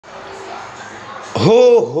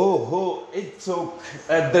Ho ho ho, itzuk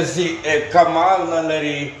dasi kamal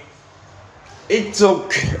nalari,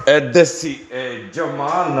 itzuk dasi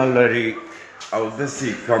jamal nalari, au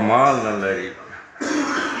dasi kamal nalari.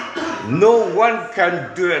 No one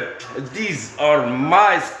can do it. These are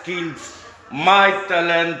my skills, my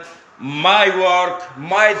talent, my work,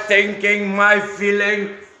 my thinking, my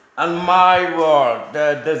feeling, and my world.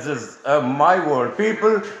 This is my world.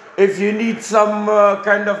 People, if you need some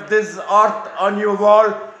kind of this art on your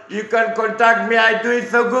wall, you can contact me. I do it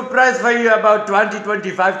for good price for you, about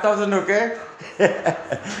 25,000, okay?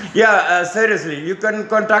 Yeah, seriously, you can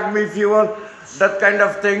contact me if you want that kind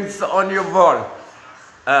of things on your wall.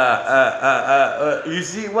 You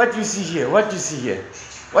see what you see here? What you see here?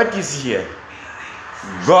 What you see here?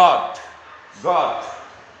 God.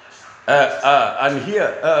 And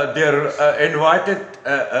here they're invited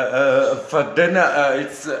for dinner.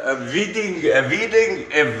 It's a wedding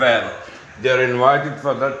event. They're invited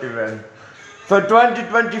for that event. For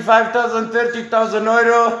 25,000, 30,000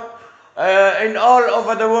 euro, in all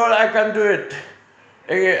over the world, I can do it.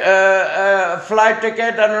 Flight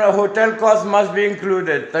ticket and hotel cost must be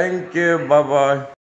included. Thank you. Bye-bye.